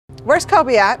Where's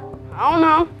Kobe at? I don't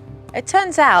know. It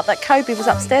turns out that Kobe was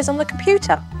upstairs on the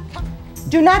computer.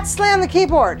 Do not slam the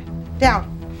keyboard. Down.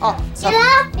 Oh,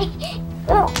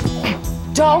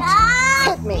 don't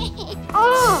hit me.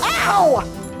 Ow!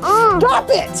 Stop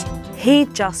it! He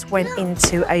just went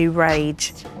into a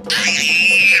rage.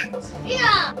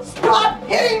 Stop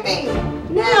hitting me!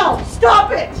 Now,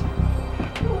 stop it!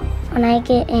 When I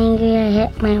get angry, I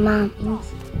hit my mom.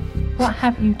 What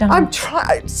have you done? I'm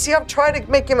trying to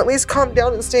make him at least calm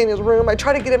down and stay in his room. I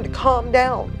try to get him to calm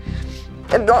down.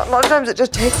 And a lot of times it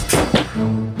just takes...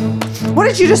 What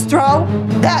did you just throw?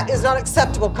 That is not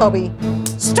acceptable, Kobe.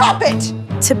 Stop it!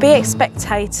 To be a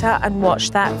spectator and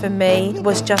watch that, for me,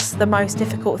 was just the most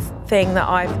difficult thing that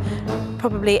I've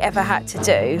probably ever had to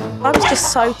do. I was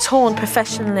just so torn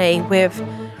professionally with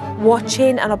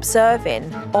watching and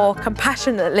observing, or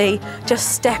compassionately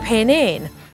just stepping in.